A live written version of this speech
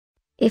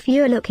If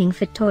you're looking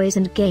for toys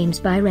and games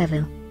by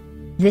Revell,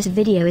 this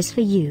video is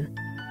for you.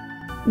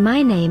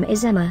 My name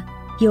is Emma,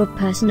 your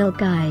personal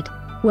guide.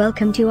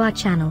 Welcome to our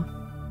channel.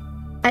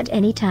 At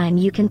any time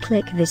you can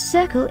click this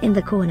circle in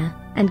the corner,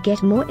 and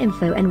get more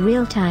info and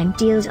real-time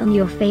deals on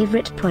your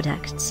favorite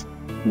products.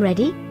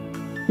 Ready?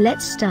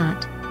 Let's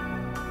start.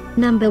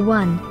 Number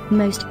 1,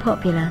 Most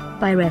Popular,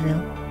 by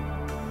Revell.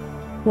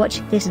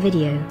 Watch this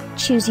video,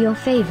 choose your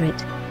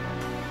favorite.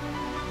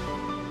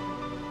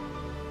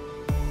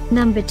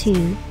 Number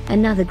 2,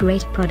 another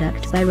great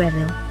product by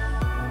Revell.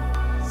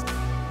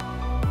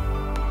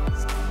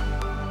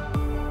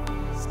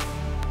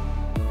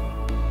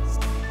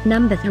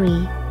 Number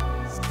 3.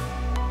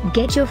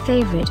 Get your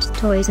favorite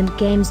toys and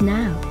games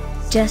now.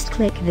 Just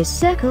click this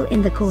circle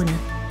in the corner.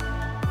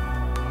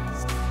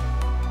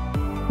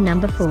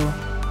 Number 4.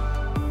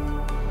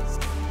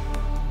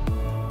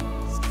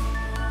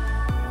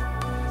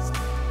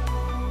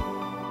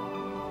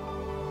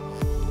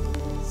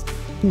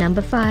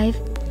 Number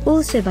 5,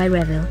 also by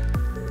Revell.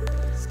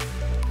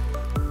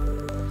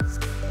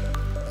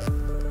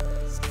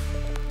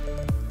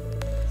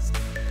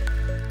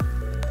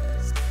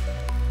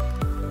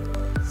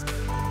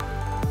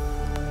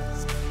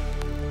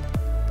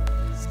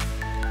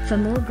 For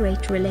more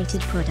great related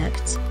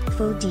products,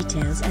 full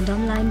details and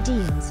online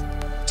deals,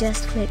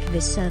 just click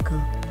this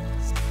circle.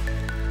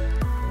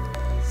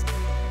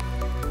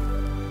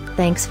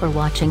 Thanks for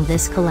watching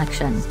this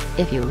collection.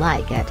 If you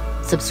like it,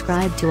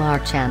 subscribe to our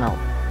channel.